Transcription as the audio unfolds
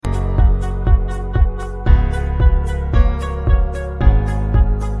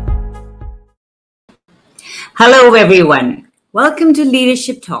Hello, everyone. Welcome to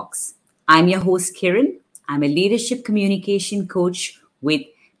Leadership Talks. I'm your host, Kiran. I'm a leadership communication coach with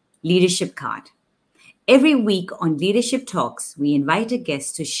Leadership Card. Every week on Leadership Talks, we invite a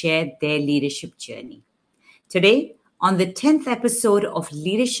guest to share their leadership journey. Today, on the 10th episode of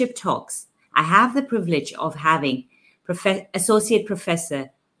Leadership Talks, I have the privilege of having Associate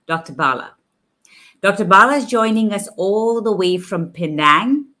Professor Dr. Bala. Dr. Bala is joining us all the way from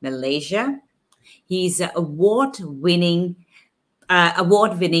Penang, Malaysia. He's an award-winning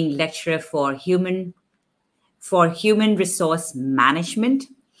lecturer for human resource management.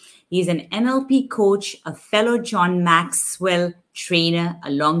 He's an NLP coach, a fellow John Maxwell trainer,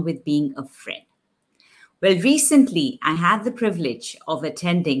 along with being a friend. Well, recently, I had the privilege of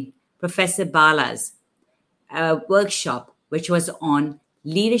attending Professor Bala's workshop, which was on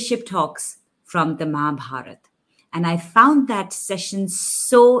leadership talks from the Mahabharata. And I found that session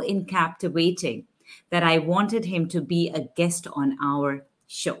so captivating that I wanted him to be a guest on our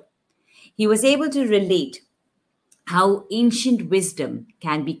show. He was able to relate how ancient wisdom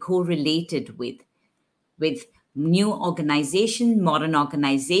can be correlated with new organizations, modern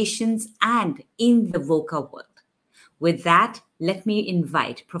organizations, and in the VUCA world. With that, let me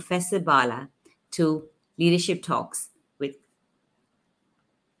invite Professor Bala to Leadership Talks with.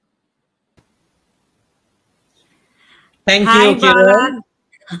 Thank Hi, you, Bala. Kiran.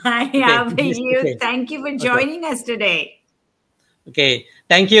 Hi, how are you? Thank you for joining us today. Okay.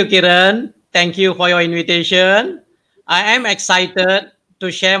 Thank you, Kiran. Thank you for your invitation. I am excited to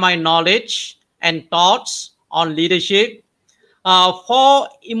share my knowledge and thoughts on leadership for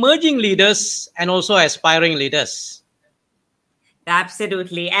emerging leaders and also aspiring leaders.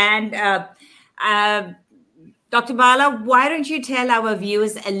 Absolutely. And Dr. Bala, why don't you tell our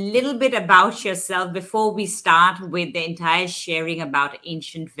viewers a little bit about yourself before we start with the entire sharing about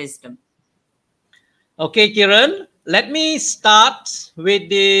ancient wisdom? Okay, Kiran, let me start with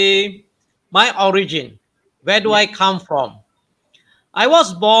my origin. Where do I come from? I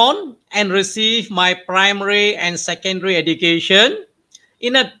was born and received my primary and secondary education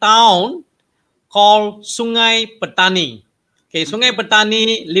in a town called Sungai Petani. Okay, Sungai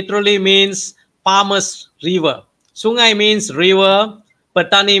Petani literally means farmer's river. Sungai means river,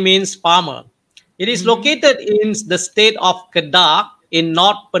 Petani means farmer. It is located in the state of Kedah in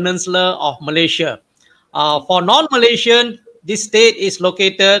North Peninsula of Malaysia. For non-Malaysian, this state is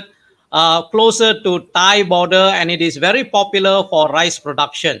located closer to Thai border, and it is very popular for rice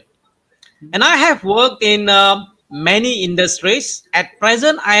production. And I have worked in many industries. At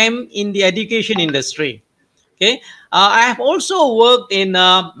present, I am in the education industry. Okay, I have also worked in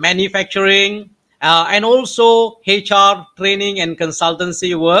manufacturing and also HR training and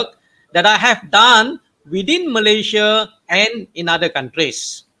consultancy work that I have done within Malaysia and in other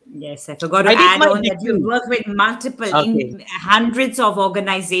countries. Yes, I forgot to add on that you work with multiple, hundreds of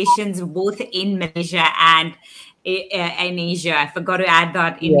organizations, both in Malaysia and in Asia. I forgot to add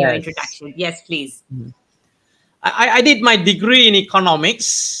that in your introduction. Yes, please. I did my degree in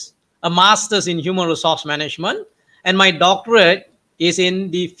economics, a master's in human resource management, and my doctorate is in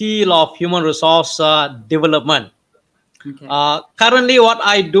the field of human resource development. Okay. Currently, what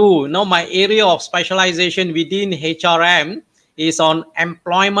I do, my area of specialization within HRM is on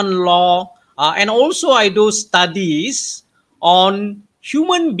employment law, and also I do studies on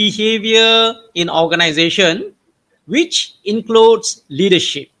human behavior in organization, which includes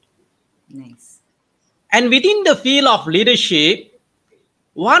leadership. Nice. And within the field of leadership,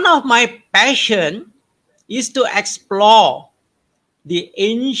 one of my passion is to explore the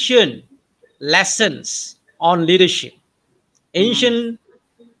ancient lessons on leadership, ancient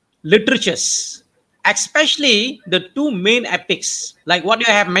literatures, especially the two main epics, like what you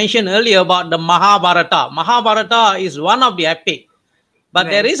have mentioned earlier about the Mahabharata. Mahabharata is one of the epic, but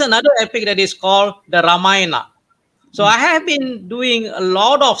there is another epic that is called the Ramayana. So I have been doing a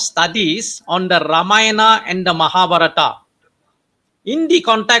lot of studies on the Ramayana and the Mahabharata in the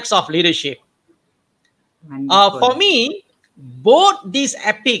context of leadership. For me, both these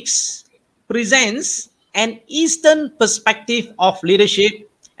epics presents an Eastern perspective of leadership,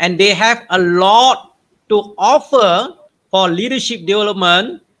 and they have a lot to offer for leadership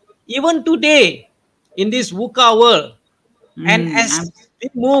development even today in this VUCA world. And as we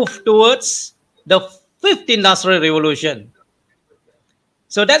move towards the fifth industrial revolution.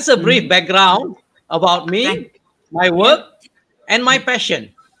 So that's a brief background about me, my work, and my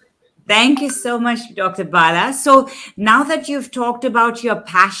passion. Thank you so much, Dr. Bala. So now that you've talked about your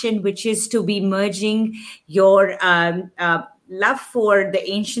passion, which is to be merging your love for the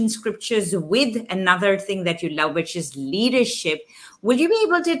ancient scriptures with another thing that you love, which is leadership. Will you be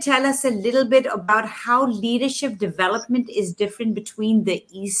able to tell us a little bit about how leadership development is different between the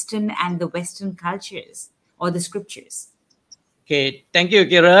Eastern and the Western cultures or the scriptures? Okay, thank you,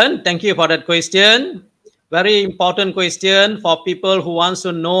 Kiran. Thank you for that question. Very important question for people who wants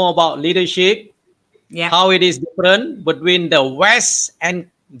to know about leadership, Yeah. how it is different between the West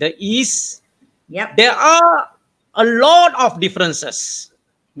and the East. Yep. There are a lot of differences.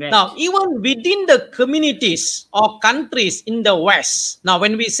 Right. Now, even within the communities or countries in the West, now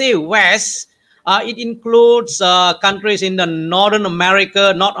when we say West, it includes countries in the Northern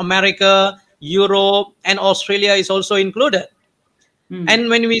America, North America, Europe, and Australia is also included. And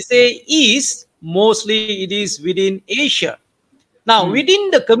when we say East, mostly it is within Asia. Now,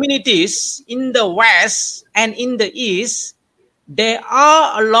 within the communities in the West and in the East, there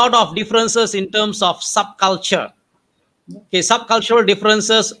are a lot of differences in terms of subculture. Okay, subcultural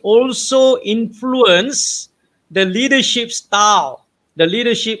differences also influence the leadership style, the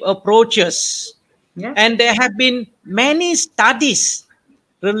leadership approaches. Yeah. And there have been many studies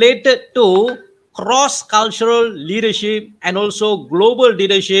related to cross-cultural leadership and also global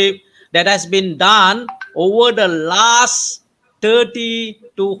leadership that has been done over the last 30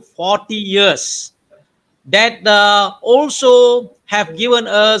 to 40 years that also have given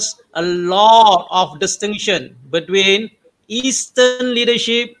us a lot of distinction between Eastern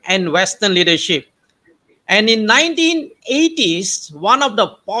leadership and Western leadership. And in 1980s, one of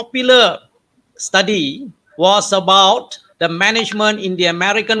the popular study was about the management in the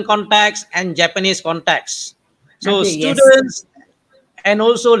American context and Japanese context. So Okay, yes. students and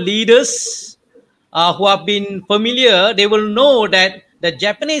also leaders who have been familiar, they will know that the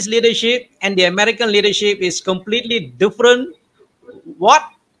Japanese leadership and the American leadership is completely different. What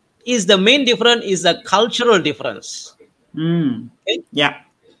is the main difference is the cultural difference. Okay? Yeah.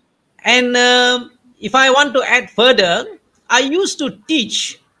 And if I want to add further, I used to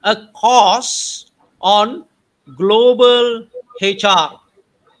teach a course on global HR,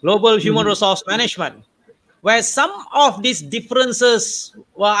 global human resource management, where some of these differences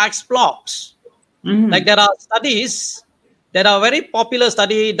were explored. Like there are studies that are very popular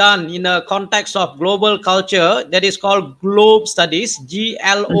study done in the context of global culture that is called GLOBE studies,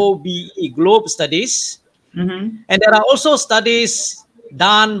 GLOBE, GLOBE studies. And there are also studies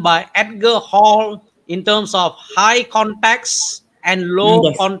done by Edgar Hall in terms of high context and low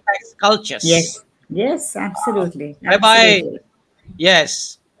Yes. context cultures. Yes. Yes, absolutely. Whereby, Absolutely.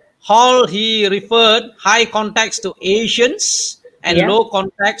 yes, Hall, he referred high context to Asians and Yeah. low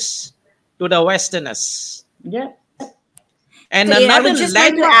context to the Westerners. Yeah. And So, I another would just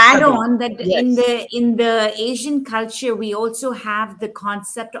like to landmark add study. on that Yes. in the Asian culture, we also have the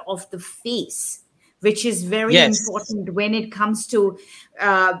concept of the face, which is very Yes. important when it comes to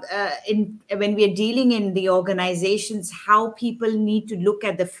when we are dealing in the organizations, how people need to look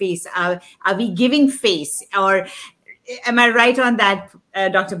at the face. Are we giving face, or am I right on that,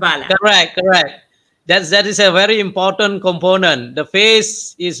 Dr. Bala? Correct. That is a very important component. The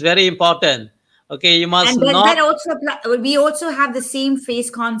face is very important. Okay, you must And not. that also we also have the same face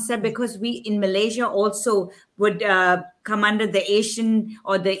concept, because we in Malaysia also would come under the Asian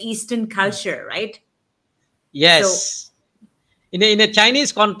or the Eastern culture, right? Yes. In a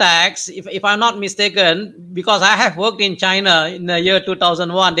Chinese context, if I'm not mistaken, because I have worked in China in the year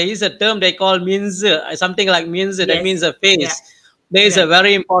 2001, there is a term they call minzi, something like minzi, that Yes. means a face. Yeah. There is a Right.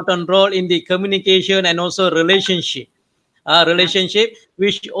 very important role in the communication and also relationship,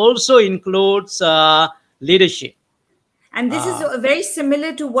 which also includes leadership. And this is very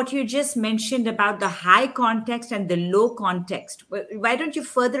similar to what you just mentioned about the high context and the low context. Why don't you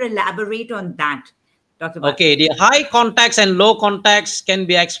further elaborate on that, Dr. Bala? Okay, the high context and low context can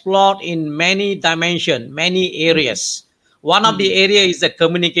be explored in many dimensions, many areas. One of the area is the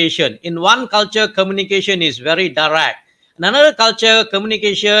communication. In one culture, communication is very direct. In another culture,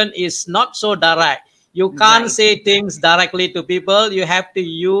 communication is not so direct. You can't Right. say things directly to people. You have to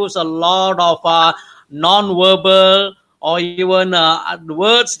use a lot of non-verbal or even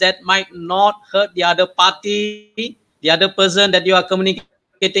words that might not hurt the other party, the other person that you are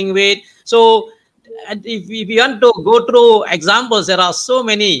communicating with. So and if you want to go through examples, there are so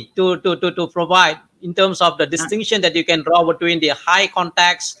many to provide in terms of the distinction that you can draw between the high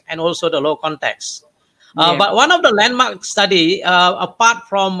context and also the low context. Yeah. But one of the landmark study, apart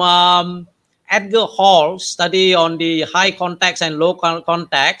from Edgar Hall's study on the high context and low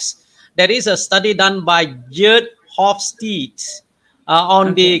context, there is a study done by Gerd Hofstede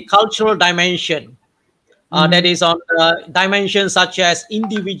on the cultural dimension. That is on dimensions such as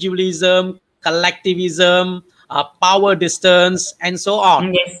individualism, collectivism, power distance, and so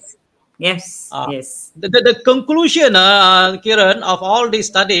on. Yes. Yes. Uh, Yes. the conclusion, Kiran, of all these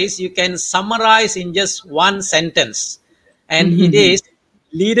studies, you can summarize in just one sentence, and it Mm-hmm. is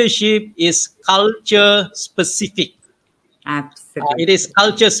leadership is culture specific. It Absolutely. is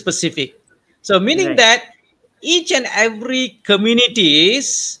culture specific. So, meaning Right. that each and every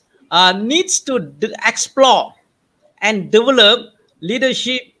communities needs to explore and develop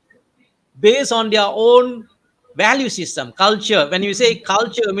leadership based on their own value system, culture. When you say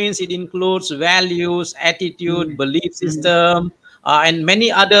culture, means it includes values, attitude, belief Mm-hmm. system, and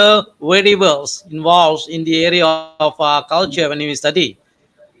many other variables involved in the area of culture when we study.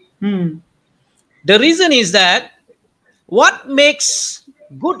 Hmm. The reason is that what makes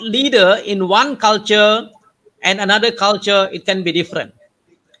good leader in one culture and another culture, it can be different.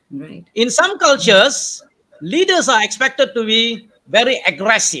 Right. In some cultures, leaders are expected to be very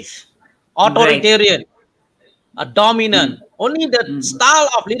aggressive, Right. authoritarian, dominant. Only the Mm. style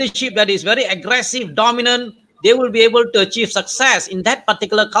of leadership that is very aggressive, dominant, they will be able to achieve success in that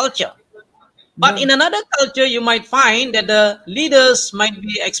particular culture. But in Right. another culture, you might find that the leaders might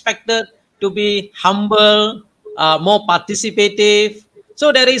be expected to be humble, more participative.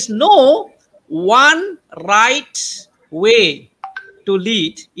 So there is no one right way to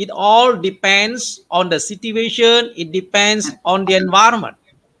lead. It all depends on the situation, it depends on the environment.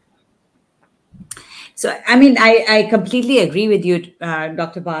 So, I mean, I completely agree with you,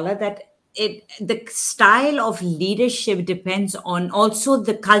 Dr. Bala, that the style of leadership depends on also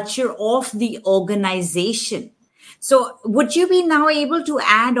the culture of the organization. So, would you be now able to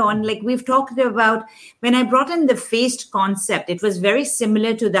add on, like we've talked about, when I brought in the phased concept, it was very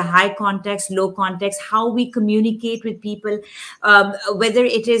similar to the high context, low context, how we communicate with people, whether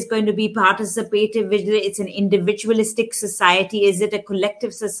it is going to be participative, whether it's an individualistic society, is it a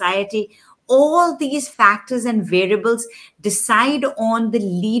collective society? All these factors and variables decide on the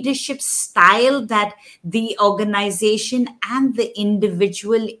leadership style that the organization and the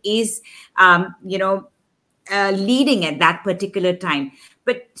individual is leading at that particular time.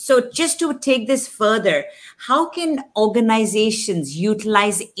 But so, just to take this further, how can organizations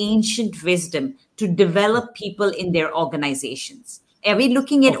utilize ancient wisdom to develop people in their organizations? Are we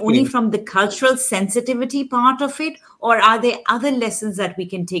looking at only Okay. from the cultural sensitivity part of it, or are there other lessons that we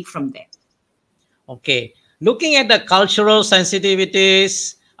can take from there? Okay. Looking at the cultural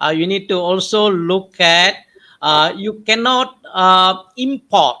sensitivities, you need to also look at you cannot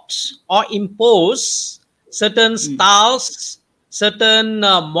import or impose certain styles, certain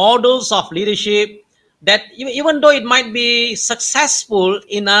models of leadership that even though it might be successful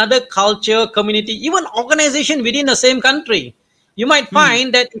in another culture, community, even organization within the same country, you might Hmm.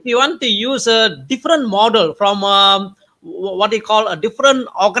 find that if you want to use a different model from what they call a different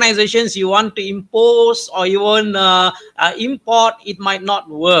organizations you want to impose or even import, it might not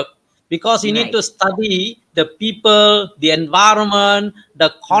work because you need Right. to study the people, the environment, the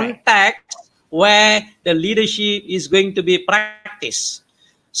Right. context where the leadership is going to be practiced.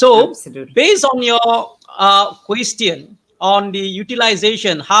 So Absolutely. based on your question on the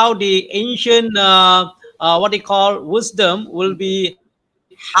utilization, how the ancient what they call wisdom will be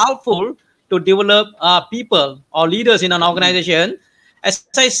helpful to develop people or leaders in an organization. As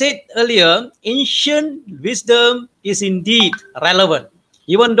I said earlier, ancient wisdom is indeed relevant.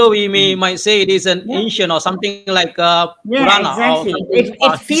 Even though we might say it is an Yeah. ancient or something like Yeah, Purana or exactly. something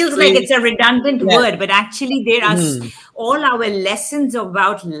It feels like history. it's a redundant Yes. word, but actually, there are Mhm. all our lessons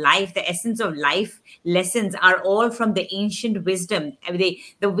about life, the essence of life lessons are all from the ancient wisdom. I mean,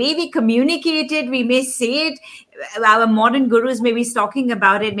 the way we communicate it, we may say it, our modern gurus may be talking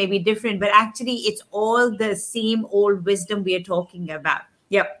about it, may be different, but actually, it's all the same old wisdom we are talking about.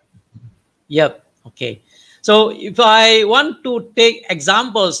 Yep. Yep. Okay. So if I want to take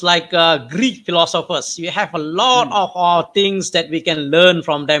examples like Greek philosophers, you have a lot Mm. of things that we can learn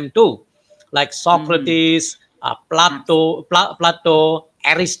from them too, like Mm-hmm. Socrates, Absolutely. Plato,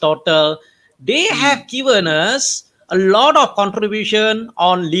 Aristotle. They Mm. have given us a lot of contribution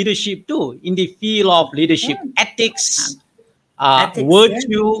on leadership too, in the field of leadership, Yeah. ethics, Ethics, yeah.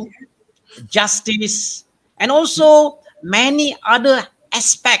 virtue, justice, and also many other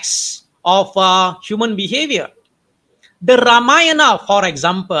aspects of human behavior. The Ramayana, for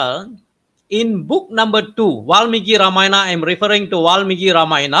example, in book number 2, Valmiki Ramayana, I'm referring to Valmiki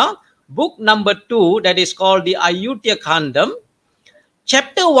Ramayana, book number 2, that is called the Ayutthaya Khandam,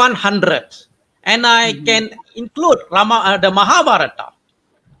 chapter 100, and I Mm-hmm. can include the Mahabharata.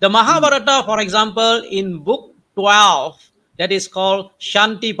 The Mm. Mahabharata, for example, in book 12, that is called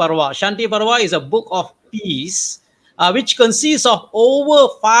Shanti Parva. Shanti Parva is a book of peace, which consists of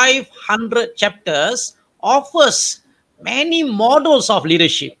over 500 chapters offers many models of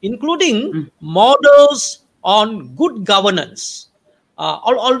leadership, including models on good governance.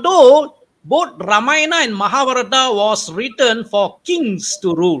 Although both Ramayana and Mahabharata was written for kings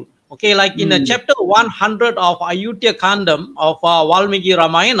to rule. Okay, like in chapter 100 of Ayodhya Kandam of Valmiki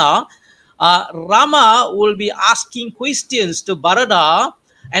Ramayana, Rama will be asking questions to Bharata,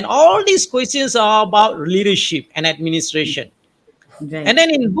 and all these questions are about leadership and administration. Right. And then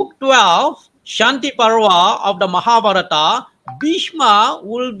in book 12, Shanti Parva of the Mahabharata, Bhishma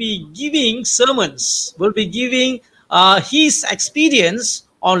will be giving sermons, will be giving his experience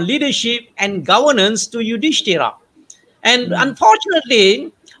on leadership and governance to Yudhishthira. And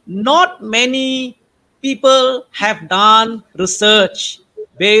unfortunately, not many people have done research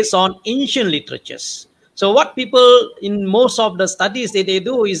based on ancient literatures. So what people in most of the studies that they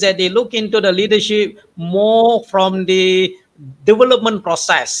do is that they look into the leadership more from the development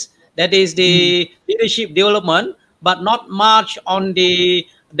process. That is the leadership development, but not much on the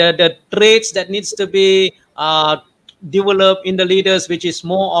traits that needs to be developed in the leaders, which is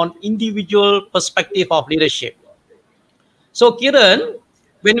more on individual perspective of leadership. So Kiran,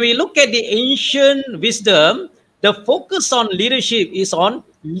 when we look at the ancient wisdom, the focus on leadership is on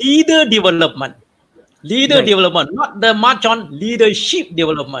leader development. Leader Right. development, not the much on leadership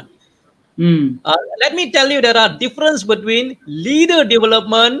development. Let me tell you, there are difference between leader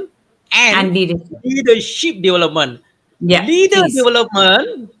development And and leadership. leadership development. Yeah, Leader please.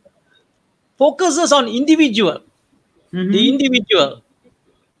 development focuses on individual, the individual,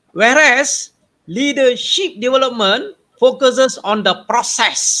 whereas leadership development focuses on the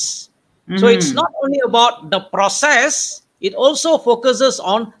process. So it's not only about the process, it also focuses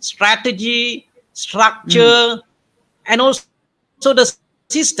on strategy, structure, and also the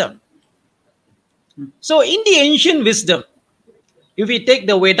system. So in the ancient wisdom, if we take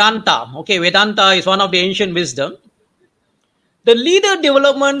the Vedanta, okay, Vedanta is one of the ancient wisdom. The leader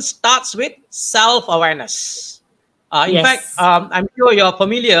development starts with self-awareness. In fact, Yes. I'm sure you're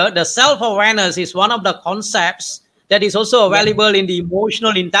familiar. The self-awareness is one of the concepts that is also Yeah. available in the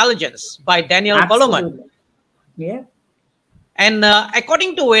Emotional Intelligence by Daniel Goleman. Absolutely. Yeah. And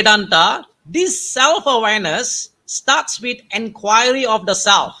according to Vedanta, this self-awareness starts with inquiry of the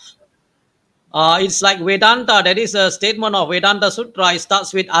self. It's like Vedanta, that is a statement of Vedanta Sutra. It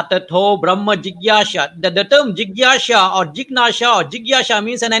starts with Atato Brahma Jigyasha. The term Jigyasha or Jignasha or Jigyasha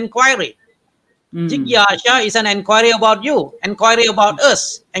means an inquiry. Jigyasha is an inquiry about you, inquiry about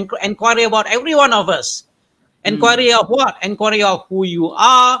us, inquiry about every one of us. Inquiry of what? Inquiry of who you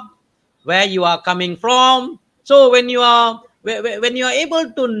are, where you are coming from. So when you are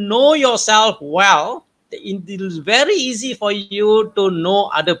able to know yourself well, it is very easy for you to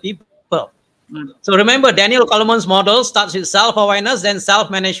know other people. So remember, Daniel Goleman's model starts with self-awareness, then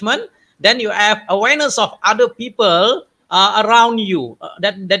self-management. Then you have awareness of other people around you.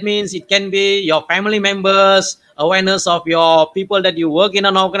 That means it can be your family members, awareness of your people that you work in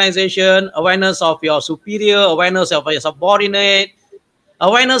an organization, awareness of your superior, awareness of your subordinate,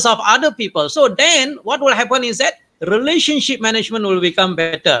 awareness of other people. So then what will happen is that relationship management will become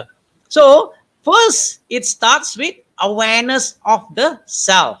better. So first, it starts with awareness of the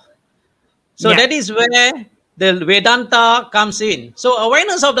self. So Yeah. that is where the Vedanta comes in. So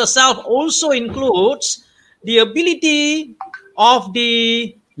awareness of the self also includes the ability of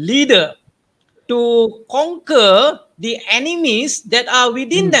the leader to conquer the enemies that are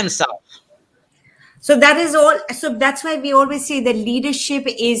within themselves. So that is all. So that's why we always say that leadership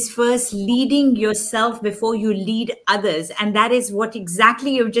is first leading yourself before you lead others. And that is what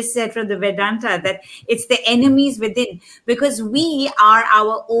exactly you just said from the Vedanta, that it's the enemies within, because we are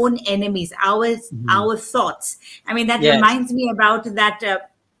our own enemies, our thoughts. I mean, that Yes. reminds me about that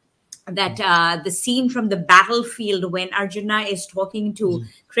the scene from the battlefield when Arjuna is talking to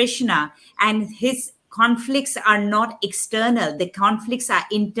Krishna, and his conflicts are not external, the conflicts are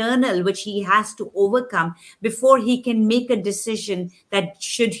internal, which he has to overcome before he can make a decision that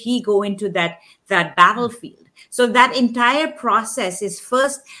should he go into that battlefield. So that entire process is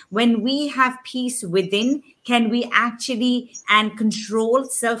first, when we have peace within, can we actually, and control,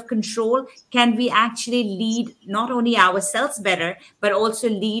 self-control, can we actually lead not only ourselves better, but also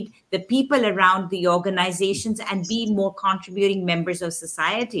lead the people around the organizations and be more contributing members of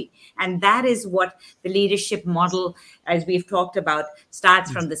society. And that is what the leadership model, as we've talked about,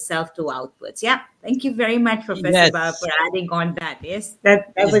 starts from the self to outwards. Yeah. Thank you very much, Professor Yes. Bhav, for adding on that. Yes,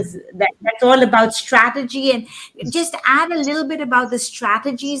 that's all about strategy. And just add a little bit about the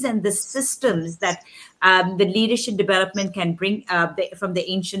strategies and the systems that the leadership development can bring from the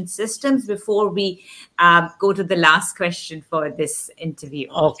ancient systems before we go to the last question for this interview.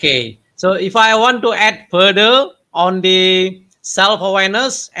 Okay. So if I want to add further on the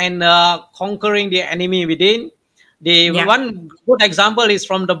self-awareness and conquering the enemy within, the Yeah. one good example is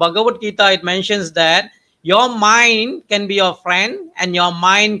from the Bhagavad Gita. It mentions that your mind can be your friend and your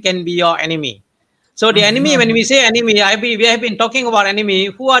mind can be your enemy. So the enemy, when we say enemy, we have been talking about enemy.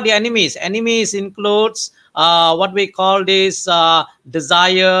 Who are the enemies? Enemies includes what we call this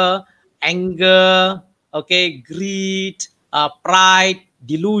desire, anger, okay, greed, pride,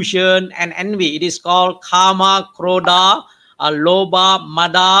 delusion, and envy. It is called karma, krodha, lobha,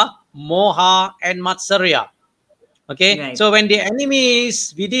 mada, moha, and matsarya. Okay, Right. so when the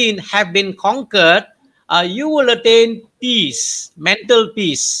enemies within have been conquered, you will attain peace, mental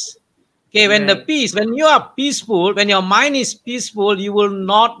peace. Okay, Right. when you are peaceful, when your mind is peaceful, you will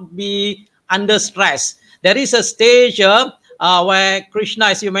not be under stress. There is a stage where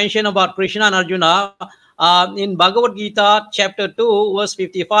Krishna, as you mentioned about Krishna and Arjuna, in Bhagavad Gita, chapter 2, verse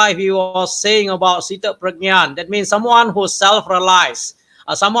 55, he was saying about Sita Prajnan. That means someone who self-realized,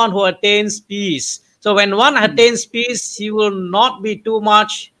 someone who attains peace. So when one attains peace, he will not be too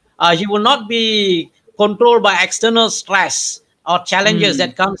much, he will not be controlled by external stress or challenges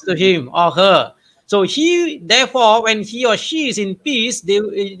that comes to him or her. So he, therefore, when he or she is in peace,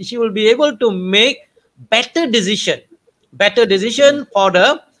 she will be able to make better decision for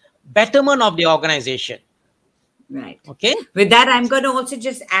the betterment of the organization. Right. Okay. With that, I'm going to also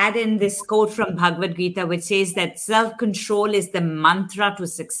just add in this quote from Bhagavad Gita, which says that self control is the mantra to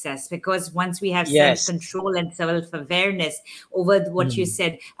success. Because once we have self Yes. control and self awareness over what you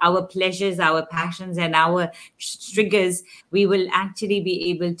said, our pleasures, our passions, and our triggers, we will actually be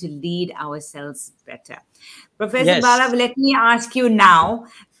able to lead ourselves better. Professor Yes. Bala, let me ask you now,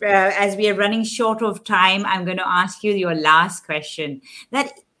 as we are running short of time, I'm going to ask you your last question.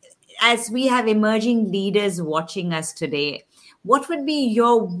 That as we have emerging leaders watching us today, what would be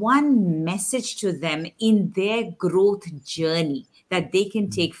your one message to them in their growth journey that they can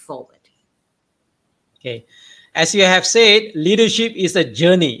take forward? Okay. As you have said, leadership is a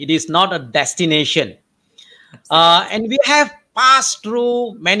journey. It is not a destination. Absolutely. And we have passed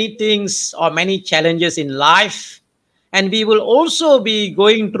through many things or many challenges in life. And we will also be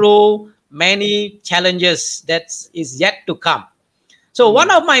going through many challenges that is yet to come. So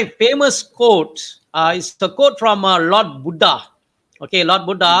one of my famous quotes is a quote from Lord Buddha. Okay, Lord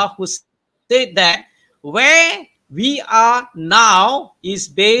Buddha, who said that where we are now is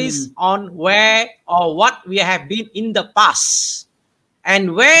based on where or what we have been in the past.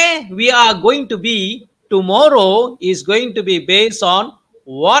 And where we are going to be tomorrow is going to be based on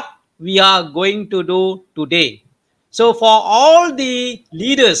what we are going to do today. So for all the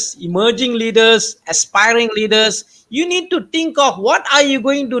leaders, emerging leaders, aspiring leaders, you need to think of what are you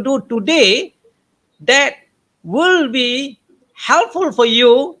going to do today that will be helpful for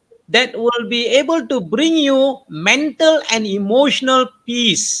you, that will be able to bring you mental and emotional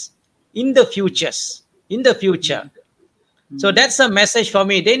peace in the future. So that's a message for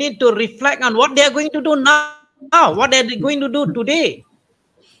me. They need to reflect on what they are going to do now, what are they going to do today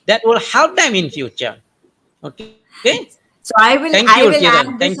that will help them in future. Okay. So I Thank will you, I will Kiran.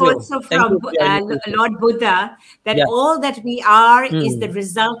 add Thank this you. also Thank you from for your invitation. Lord Buddha, that Yeah. all that we are is Mm. the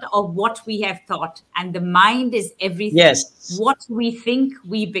result of what we have thought, and the mind is everything. Yes. What we think,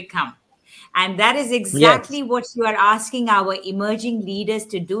 we become. And that is Yes. exactly what you are asking our emerging leaders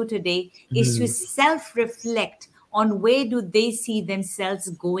to do today, is to self-reflect on where do they see themselves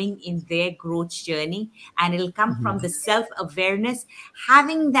going in their growth journey. And it'll come from the self-awareness,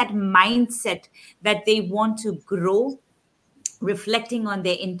 having that mindset that they want to grow, reflecting on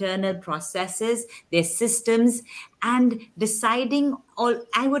their internal processes, their systems, and deciding, or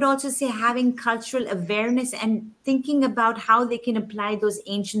I would also say having cultural awareness and thinking about how they can apply those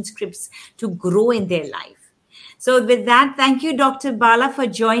ancient scripts to grow in their life. So, with that, thank you, Dr. Bala, for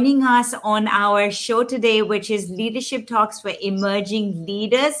joining us on our show today, which is Leadership Talks for Emerging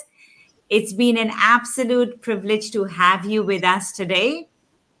Leaders. It's been an absolute privilege to have you with us today.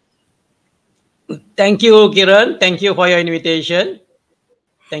 Thank you, Kiran. Thank you for your invitation.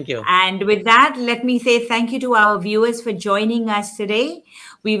 Thank you. And with that, let me say thank you to our viewers for joining us today.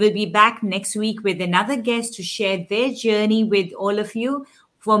 We will be back next week with another guest to share their journey with all of you.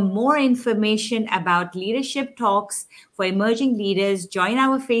 For more information about leadership talks for emerging leaders, join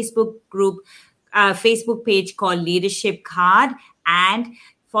our Facebook group, Facebook page called Leadership Card, and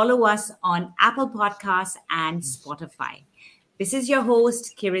follow us on Apple Podcasts and Spotify. This is your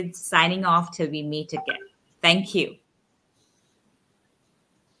host, Kiran, signing off till we meet again. Thank you.